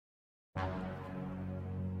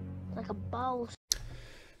like a boss.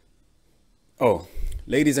 Oh,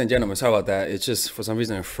 ladies and gentlemen, sorry about that. It's just for some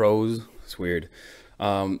reason it froze. It's weird.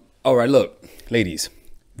 All right, look, ladies,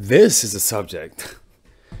 this is a subject.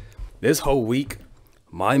 This whole week,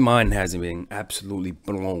 my mind has been absolutely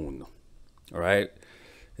blown. All right,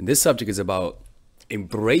 and this subject is about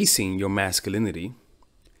embracing your masculinity,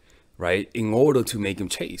 right, in order to make him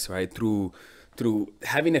chase, right, through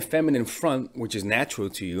having a feminine front, which is natural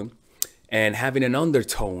to you, and having an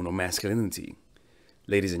undertone of masculinity.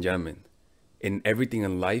 Ladies and gentlemen, in everything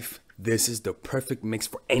in life, this is the perfect mix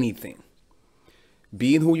for anything.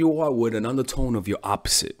 Being who you are with an undertone of your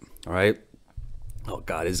opposite, all right? Oh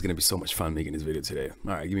God, this is gonna be so much fun making this video today.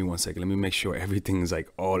 All right, give me 1 second. Let me make sure everything's like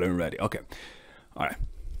all and ready. Okay, all right.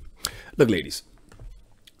 Look, ladies,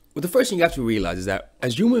 well, the first thing you have to realize is that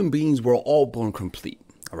as human beings, we're all born complete,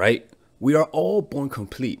 all right? We are all born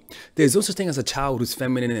complete. There's no such thing as a child who's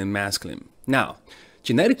feminine and masculine. Now,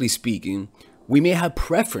 genetically speaking, we may have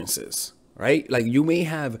preferences, right? Like you may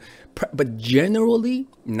have, but generally,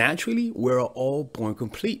 naturally, we're all born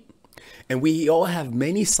complete. And we all have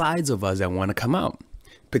many sides of us that want to come out,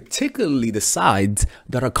 particularly the sides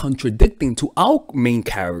that are contradicting to our main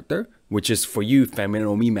character, which is for you, feminine,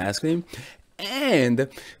 or me, masculine. And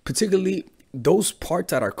particularly those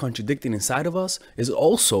parts that are contradicting inside of us is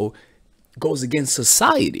also goes against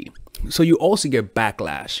society. So you also get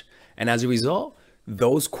backlash. And as a result,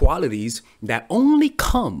 those qualities that only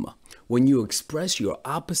come when you express your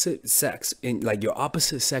opposite sex in like your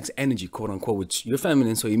opposite sex energy, quote unquote, which you're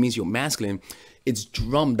feminine, so it means you're masculine, it's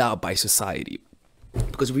drummed out by society.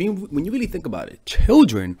 Because when you really think about it,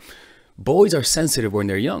 children, boys are sensitive when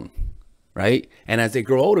they're young, right? And as they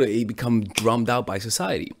grow older, they become drummed out by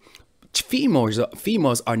society.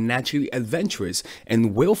 Females are naturally adventurous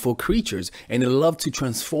and willful creatures, and they love to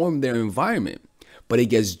transform their environment, but it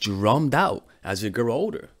gets drummed out as they grow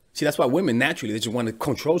older. See, that's why women naturally, they just want to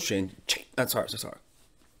control shit. Sorry.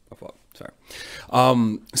 My fault. Sorry.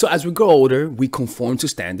 So as we grow older, we conform to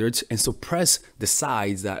standards and suppress the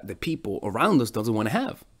sides that the people around us doesn't want to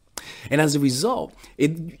have. And as a result,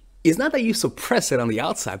 it's not that you suppress it on the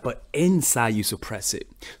outside, but inside you suppress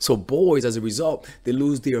it. So boys, as a result, they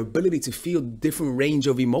lose their ability to feel different range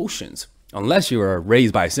of emotions. Unless you were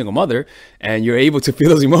raised by a single mother and you're able to feel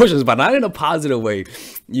those emotions, but not in a positive way.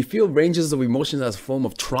 You feel ranges of emotions as a form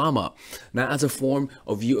of trauma, not as a form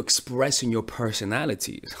of you expressing your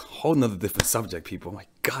personality. It's a whole nother different subject, people. My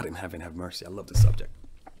God in heaven, have mercy. I love this subject.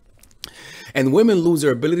 And women lose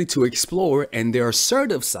their ability to explore, and their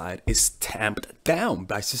assertive side is tamped down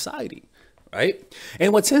by society, right?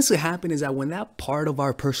 And what tends to happen is that when that part of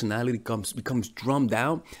our personality becomes drummed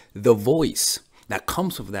down, the voice that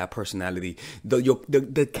comes with that personality,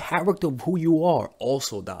 the character of who you are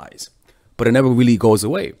also dies. But it never really goes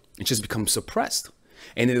away. It just becomes suppressed.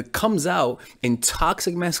 And it comes out in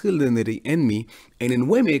toxic masculinity in me, and in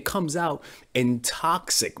women it comes out in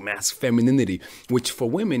toxic femininity, which for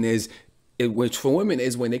women is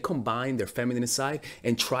when they combine their feminine side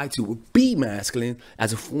and try to be masculine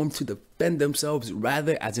as a form to defend themselves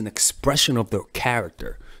rather as an expression of their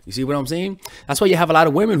character. You see what I'm saying? That's why you have a lot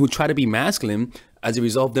of women who try to be masculine as a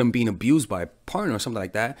result of them being abused by a partner or something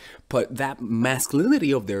like that. But that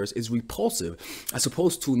masculinity of theirs is repulsive as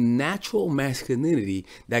opposed to natural masculinity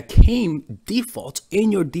that came default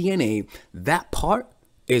in your DNA. That part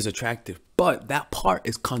is attractive, but that part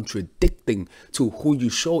is contradicting to who you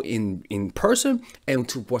show in person and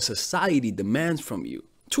to what society demands from you.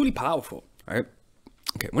 Truly powerful, right?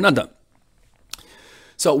 Okay, we're not done.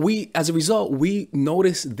 So as a result, we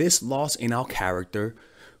notice this loss in our character.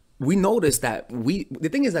 We notice that the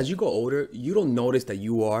thing is, as you go older, you don't notice that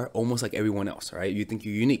you are almost like everyone else, right? You think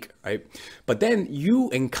you're unique, right? But then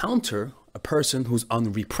you encounter a person who's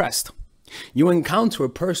unrepressed. You encounter a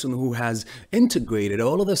person who has integrated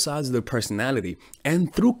all of the sides of their personality,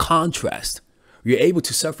 and through contrast, you're able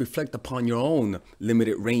to self-reflect upon your own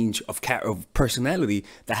limited range of personality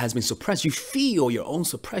that has been suppressed. You feel your own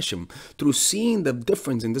suppression through seeing the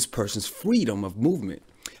difference in this person's freedom of movement.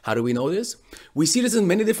 How do we know this? We see this in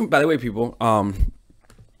many different, by the way, people,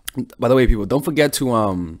 don't forget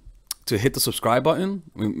to hit the subscribe button.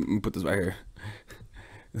 Let me put this right here.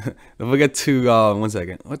 Don't forget to, 1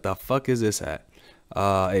 second. What the fuck is this at?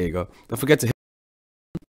 There you go. Don't forget to hit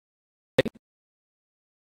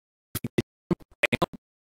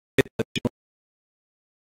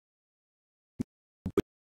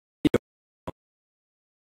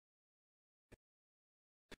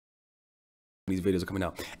these videos are coming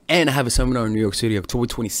out. And I have a seminar in New York City, October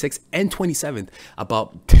 26th and 27th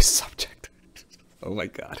about this subject. Oh my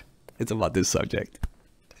God. It's about this subject.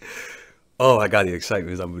 Oh my God, the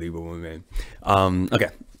excitement is unbelievable, man. Okay.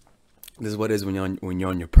 This is what it is when you're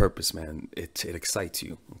on your purpose, man. It excites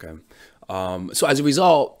you. Okay. So as a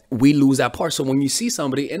result, we lose that part. So when you see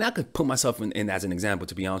somebody, and I could put myself in as an example,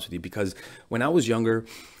 to be honest with you, because when I was younger,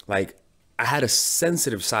 like, I had a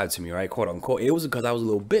sensitive side to me, right? Quote unquote. It was because I was a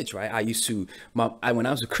little bitch, right? I used to, when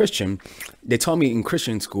I was a Christian, they taught me in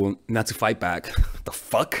Christian school not to fight back. The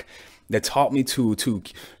fuck? They taught me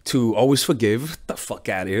to always forgive. The fuck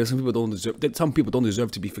out of here. Some people don't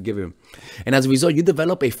deserve to be forgiven. And as a result, you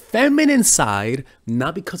develop a feminine side,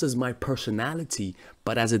 not because it's my personality,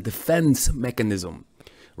 but as a defense mechanism,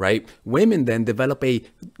 right? Women then develop a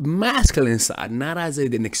masculine side, not as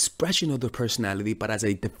an expression of their personality, but as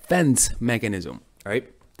a defense mechanism,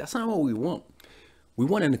 right? That's not what we want. We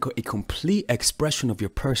want a complete expression of your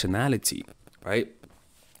personality, right?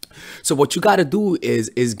 So what you got to do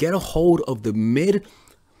is get a hold of the mid.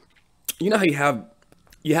 You know how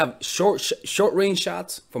you have short range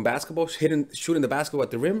shots from basketball, shooting the basketball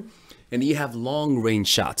at the rim, and you have long range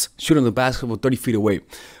shots, shooting the basketball 30 feet away.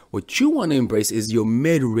 What you want to embrace is your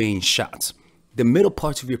mid range shots, the middle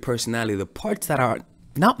parts of your personality, the parts that are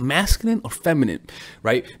not masculine or feminine,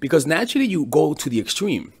 right? Because naturally you go to the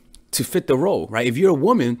extreme to fit the role, right? If you're a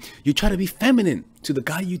woman, you try to be feminine to the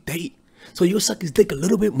guy you date. So you'll suck his dick a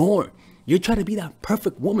little bit more. You try to be that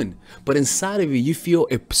perfect woman, but inside of you, you feel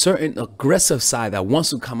a certain aggressive side that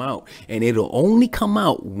wants to come out, and it'll only come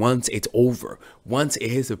out once it's over, once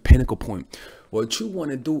it hits a pinnacle point. What you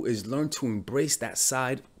want to do is learn to embrace that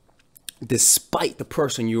side despite the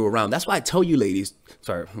person you're around. That's why I tell you ladies,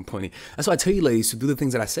 sorry, I'm pointing. That's why I tell you ladies to do the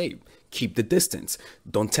things that I say. Keep the distance.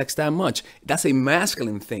 Don't text that much. That's a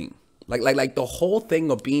masculine thing. Like the whole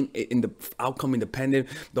thing of being in the outcome independent,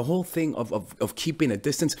 the whole thing of keeping a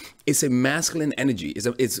distance, it's a masculine energy.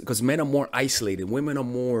 It's because men are more isolated, women are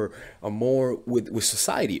more with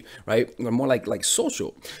society, right? Are more like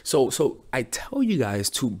social. So I tell you guys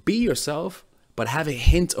to be yourself, but have a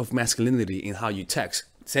hint of masculinity in how you text.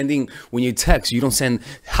 When you text, you don't send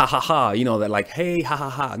ha ha ha, you know, that like hey ha ha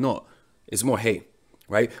ha. No, it's more hey,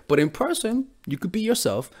 right? But in person, you could be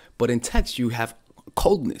yourself, but in text, you have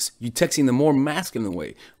coldness. You text in the more masculine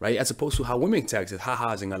way, right? As opposed to how women text, is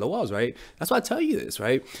ha-has and LOLs, right? That's why I tell you this,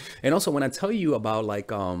 right? And also when I tell you about like,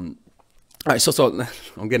 all right, so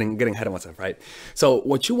I'm getting ahead of myself, right? So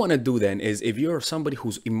what you want to do then is, if you're somebody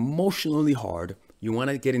who's emotionally hard, you want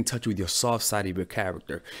to get in touch with your soft side of your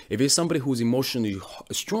character. If you're somebody who's emotionally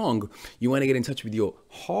strong, you want to get in touch with your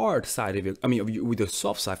hard side of it. With your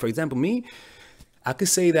soft side. For example, me, I could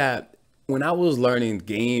say that when I was learning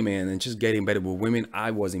game and just getting better with women,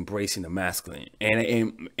 I was embracing the masculine,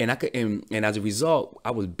 and as a result,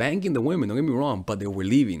 I was banging the women. Don't get me wrong, but they were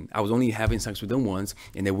leaving. I was only having sex with them once,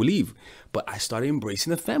 and they would leave. But I started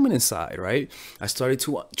embracing the feminine side, right? I started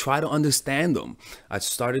to try to understand them. I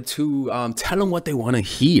started to tell them what they want to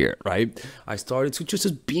hear, right? I started to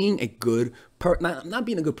just being a good not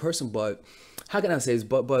being a good person, but how can I say this?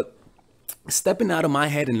 But stepping out of my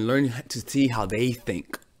head and learning to see how they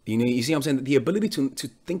think. You see what I'm saying? The ability to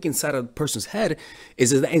think inside a person's head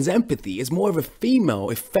is empathy. It's more of a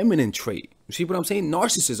feminine trait. You see what I'm saying?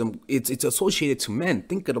 Narcissism, it's associated to men.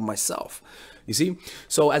 Thinking of myself. You see?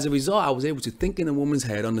 So as a result, I was able to think in a woman's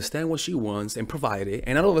head, understand what she wants, and provide it.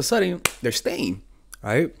 And all of a sudden, they're staying.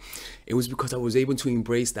 Right? It was because I was able to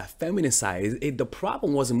embrace that feminine side. The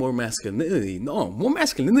problem wasn't more masculinity. No, more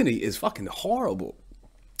masculinity is fucking horrible.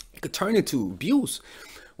 It could turn into abuse.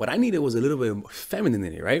 What I needed was a little bit of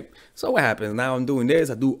femininity, right? So what happens? Now I'm doing this,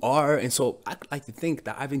 I do art, and so I like to think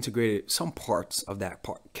that I've integrated some parts of that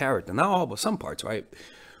character. Not all, but some parts, right?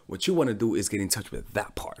 What you want to do is get in touch with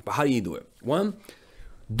that part. But how do you do it? One,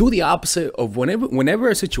 do the opposite of whenever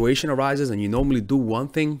a situation arises and you normally do one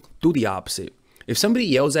thing, do the opposite. If somebody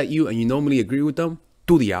yells at you and you normally agree with them,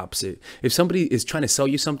 do the opposite. If somebody is trying to sell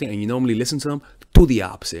you something and you normally listen to them, do the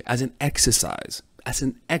opposite as an exercise.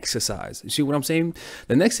 You see what I'm saying?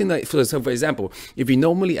 The next thing that, for example, if you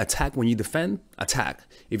normally attack when you defend, attack.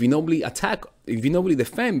 If you normally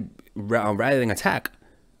defend rather than attack.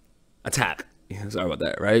 Yeah, sorry about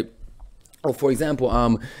that, right? Or for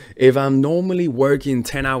example, if I'm normally working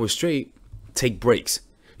 10 hours straight, take breaks.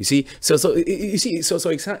 You see, so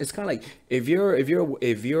it's kind of like if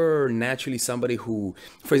you're naturally somebody who,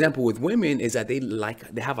 for example, with women, is that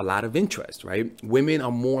they have a lot of interest, right? Women are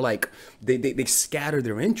more like they scatter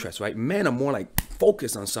their interest, right? Men are more like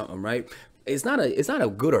focused on something, right? It's not a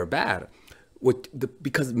good or bad.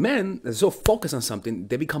 Because men are so focused on something,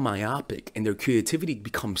 they become myopic and their creativity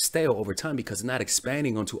becomes stale over time because they're not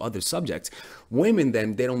expanding onto other subjects. Women,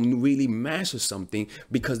 then, they don't really master something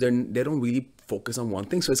because they don't really focus on one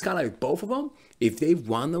thing. So it's kind of like both of them. If they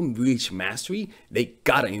want to reach mastery, they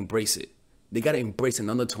gotta embrace it. They got to embrace an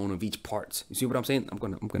undertone of each part. You see what I'm saying? I'm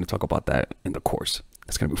gonna talk about that in the course.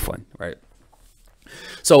 It's gonna be fun, right?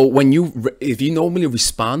 So if you normally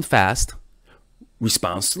respond fast,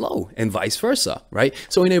 respond slow, and vice versa, right?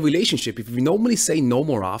 So in a relationship, if you normally say no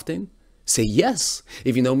more often, say yes.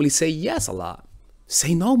 If you normally say yes a lot,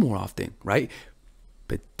 say no more often, right?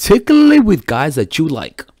 Particularly with guys that you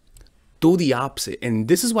like, do the opposite. And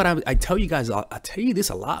this is what I tell you guys. I tell you this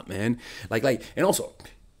a lot, man. And also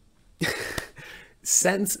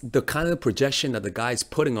sense the kind of projection that the guy's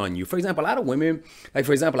putting on you. For example, a lot of women, like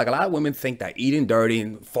a lot of women think that eating dirty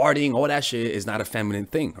and farting, all that shit is not a feminine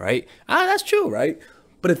thing, right? That's true, right?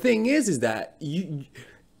 But the thing is that you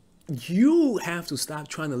have to stop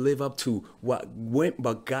trying to live up to what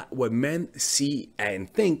men see and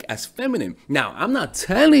think as feminine. Now, I'm not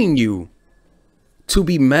telling you to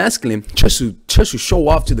be masculine just to show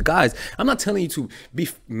off to the guys. I'm not telling you to be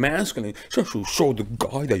masculine just to show the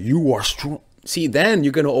guy that you are strong. See, then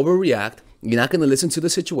you're gonna overreact. You're not gonna listen to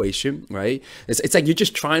the situation, right? It's like you're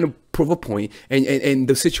just trying to prove a point, and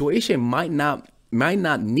the situation might not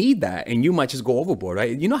need that, and you might just go overboard,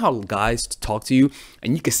 right? You know how guys talk to you,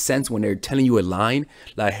 and you can sense when they're telling you a line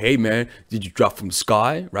like, "Hey, man, did you drop from the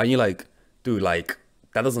sky?" Right? And you're like, dude, like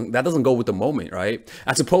that doesn't go with the moment, right?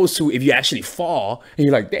 As opposed to if you actually fall and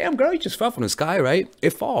you're like, "Damn, girl, you just fell from the sky," right?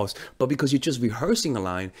 It falls, but because you're just rehearsing a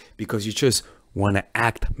line, because you just want to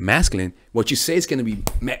act masculine, what you say is going to be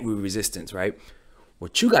met with resistance, right?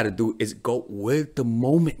 What you got to do is go with the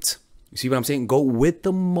moment. You see what I'm saying? Go with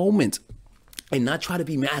the moment and not try to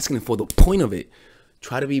be masculine for the point of it.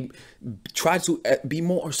 Try to be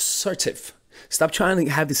more assertive. Stop trying to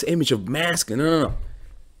have this image of masculine. No.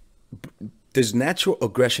 There's natural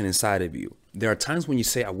aggression inside of you. There are times when you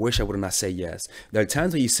say, "I wish I would not say yes." There are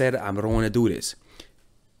times when you said, "I don't want to do this."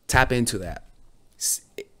 Tap into that.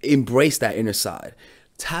 Embrace that inner side.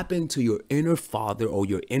 Tap into your inner father, or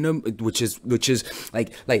your inner, which is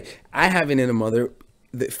like I have an inner mother.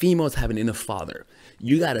 The females have an inner father.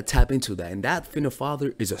 You got to tap into that, and that inner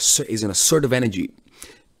father is an assertive energy.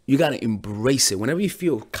 You got to embrace it. Whenever you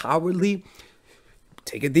feel cowardly,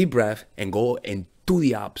 take a deep breath and go and do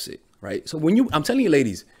the opposite, right? So I'm telling you,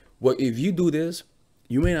 ladies, if you do this,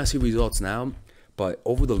 you may not see results now, but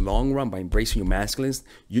over the long run, by embracing your masculines,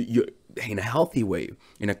 you're in a healthy way,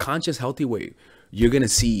 in a conscious, healthy way, you're going to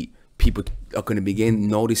see people are going to begin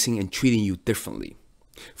noticing and treating you differently.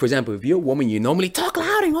 For example, if you're a woman, you normally talk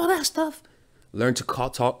loud and all that stuff, learn to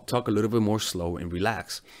talk a little bit more slow and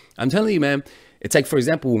relax. I'm telling you, man, it's like, for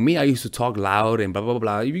example, with me, I used to talk loud and blah, blah,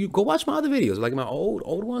 blah. You go watch my other videos, like my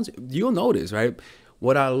old ones, you'll notice, right?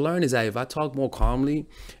 What I learned is that if I talk more calmly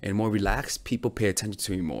and more relaxed, people pay attention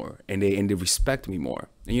to me more, and they respect me more.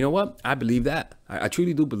 And you know what? I believe that. I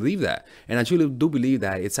truly do believe that. And I truly do believe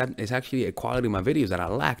that it's actually a quality of my videos that I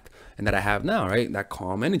lacked and that I have now, right? That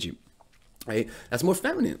calm energy, right? That's more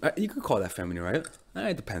feminine. You could call that feminine, right?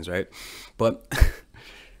 It depends, right? But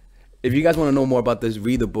if you guys want to know more about this,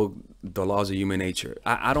 read the book, The Laws of Human Nature.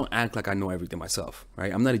 I don't act like I know everything myself,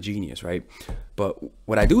 right? I'm not a genius, right? But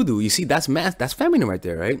what I do, you see, that's feminine right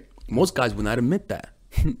there, right? Most guys would not admit that.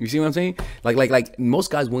 You see what I'm saying? Like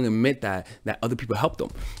most guys won't admit that other people helped them.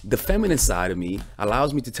 The feminine side of me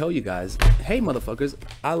allows me to tell you guys, hey, motherfuckers,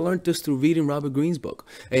 I learned this through reading Robert Greene's book.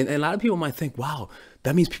 And a lot of people might think, wow,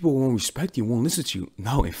 that means people won't respect you, won't listen to you.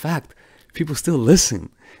 No, in fact, people still listen.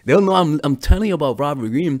 They don't know I'm telling you about Robert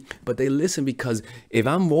Greene, but they listen because if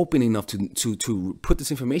I'm open enough to put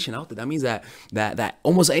this information out there, that means that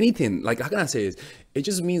almost anything, like, how can I say this? It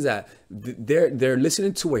just means that they're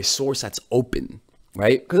listening to a source that's open,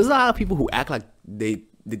 right? Because there's a lot of people who act like they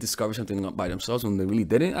discovered something by themselves when they really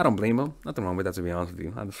didn't. I don't blame them. Nothing wrong with that, to be honest with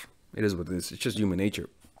you. It is what it is. It's just human nature,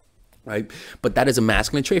 right? But that is a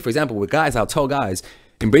masculine trait. For example, with guys, I'll tell guys,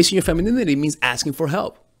 embracing your femininity means asking for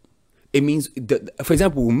help. It means, for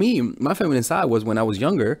example, with me, my feminine side was when I was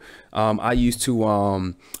younger. I used to,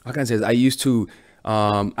 how can I say this?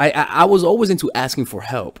 I was always into asking for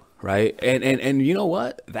help, right? And you know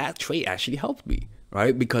what? That trait actually helped me,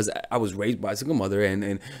 right? Because I was raised by a single mother,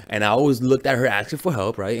 and I always looked at her asking for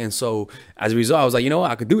help, right? And so as a result, I was like, you know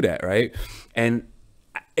what? I could do that, right? And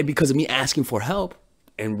because of me asking for help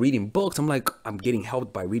and reading books, I'm like, I'm getting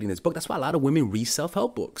helped by reading this book. That's why a lot of women read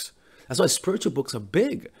self-help books. That's why spiritual books are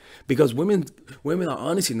big, because women are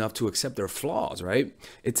honest enough to accept their flaws, right?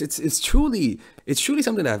 It's truly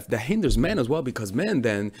something that hinders men as well, because men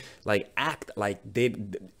then act like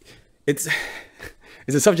it's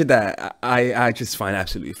a subject that I just find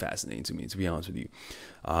absolutely fascinating to me, to be honest with you.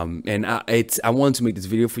 And I wanted to make this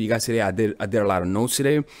video for you guys today. I did a lot of notes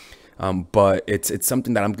today, but it's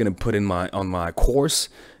something that I'm gonna put on my course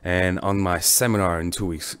and on my seminar in 2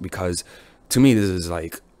 weeks, because To me, this is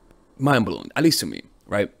like mind blowing, at least to me,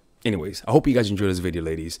 right? Anyways, I hope you guys enjoyed this video,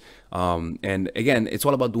 ladies. And again, it's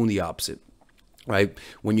all about doing the opposite, right?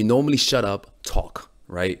 When you normally shut up, talk,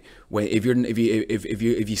 right? When if you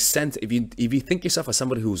think yourself as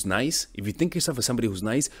somebody who's nice,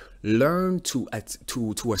 learn to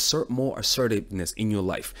assert more assertiveness in your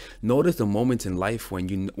life. Notice the moments in life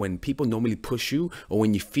when people normally push you, or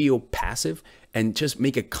when you feel passive, and just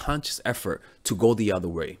make a conscious effort to go the other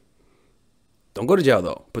way. Don't go to jail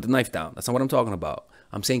though. Put the knife down. That's not what I'm talking about.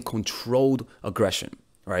 I'm saying controlled aggression,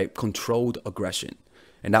 right? Controlled aggression.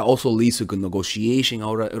 And that also leads to good negotiation,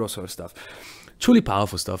 all that sort of stuff. Truly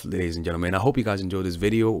powerful stuff, ladies and gentlemen. I hope you guys enjoyed this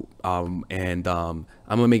video. I'm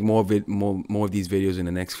gonna make more of these videos in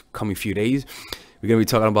the next coming few days. We're gonna be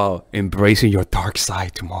talking about embracing your dark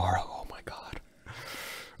side tomorrow. Oh my God.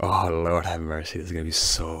 Oh Lord have mercy. This is gonna be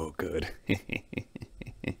so good.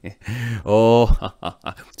 Oh,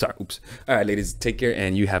 sorry. Oops. All right, ladies, take care,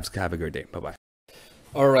 and you have a great day. Bye-bye.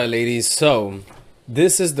 All right, ladies. So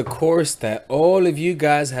this is the course that all of you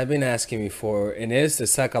guys have been asking me for, and it's the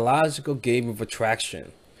psychological game of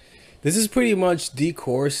attraction. This is pretty much the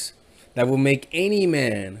course that will make any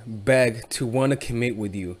man beg to want to commit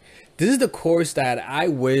with you. This is the course that I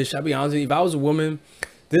wish, I'll be honest with you, if I was a woman,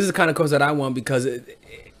 this is the kind of course that I want, because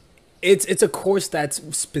it's a course that's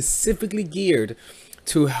specifically geared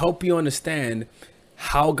to help you understand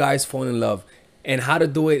how guys fall in love and how to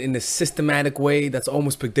do it in a systematic way that's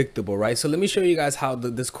almost predictable, right? So let me show you guys how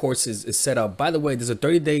this course is set up. By the way, there's a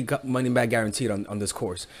 30-day money back guaranteed on this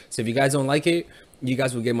course. So if you guys don't like it, you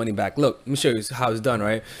guys will get money back. Look, let me show you how it's done,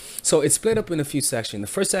 right? So it's split up in a few sections. The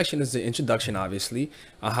first section is the introduction, obviously,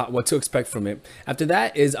 what to expect from it. After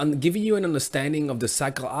that is giving you an understanding of the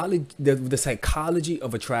psychology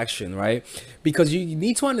of attraction, right? Because you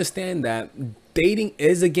need to understand that dating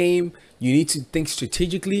is a game. You need to think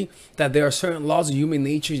strategically, that there are certain laws of human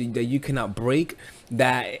nature that you cannot break,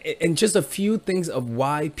 and just a few things of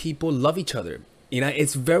why people love each other. You know,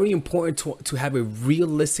 it's very important to have a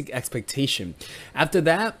realistic expectation. After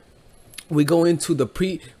that, we go into the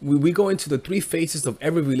three phases of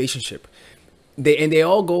every relationship. They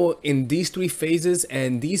all go in these three phases,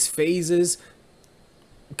 and these phases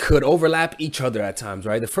could overlap each other at times,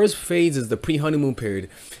 right? The first phase is the pre-honeymoon period.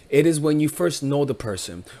 It is when you first know the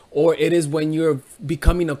person, or it is when you're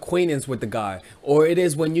becoming acquaintance with the guy, or it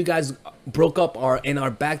is when you guys broke up and are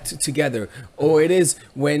back together, or it is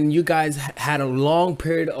when you guys had a long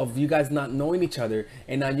period of you guys not knowing each other,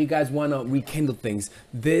 and now you guys want to rekindle things.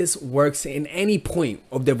 This works in any point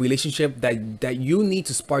of the relationship that you need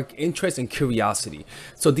to spark interest and curiosity.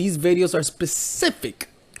 So these videos are specific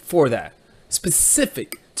for that.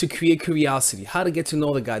 Specific to create curiosity, how to get to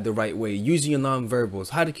know the guy the right way, using your non-verbals,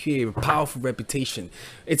 how to create a powerful reputation.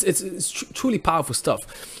 It's truly powerful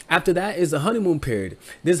stuff. After that is the honeymoon period.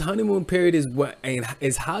 This honeymoon period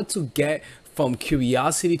is how to get from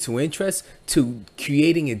curiosity to interest to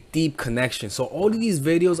creating a deep connection. So all of these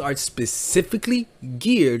videos are specifically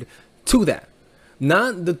geared to that.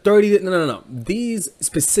 Not the 30, no. These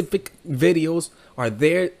specific videos are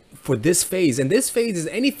there for this phase, and this phase is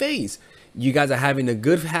any phase. You guys are having a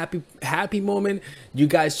good, happy moment. You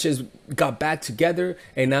guys just got back together,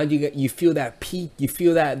 and now you feel that peak. You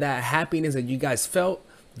feel that happiness that you guys felt.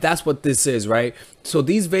 That's what this is, right? So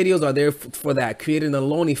these videos are there for that, creating a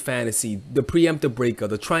lonely fantasy, the preemptive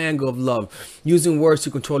breakup, the triangle of love, using words to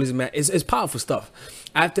control these men. It's powerful stuff.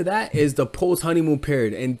 After that is the post-honeymoon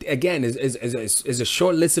period, and again is a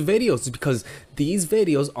short list of videos, because these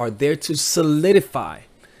videos are there to solidify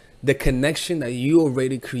the connection that you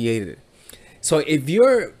already created. So if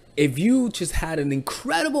you just had an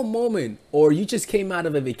incredible moment, or you just came out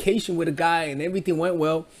of a vacation with a guy and everything went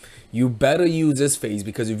well, you better use this phase,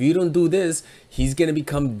 because if you don't do this, he's gonna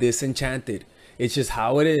become disenchanted. It's just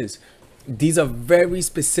how it is. These are very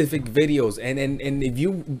specific videos, and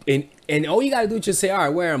all you gotta do is just say, all right,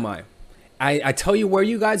 where am I? I tell you where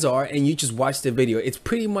you guys are, and you just watch the video. It's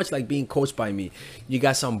pretty much like being coached by me. You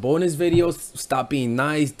got some bonus videos: stop being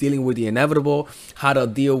nice, dealing with the inevitable, how to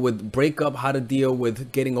deal with breakup, how to deal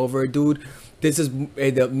with getting over a dude. This is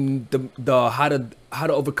the how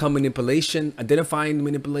to overcome manipulation, identifying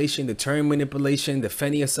manipulation, deterring manipulation,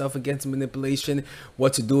 defending yourself against manipulation,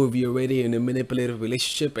 what to do if you're already in a manipulative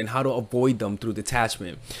relationship, and how to avoid them through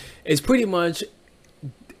detachment. It's pretty much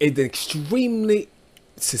an extremely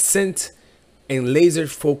succinct and laser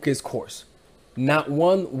focused course. Not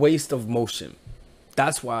one waste of motion.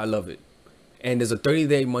 That's why I love it. And there's a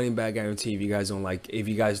 30-day money back guarantee if you guys don't like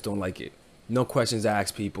it. No questions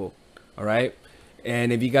asked, people. All right.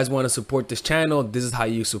 And if you guys want to support this channel, this is how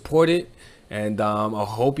you support it. And I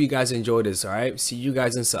hope you guys enjoy this. All right. See you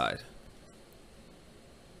guys inside.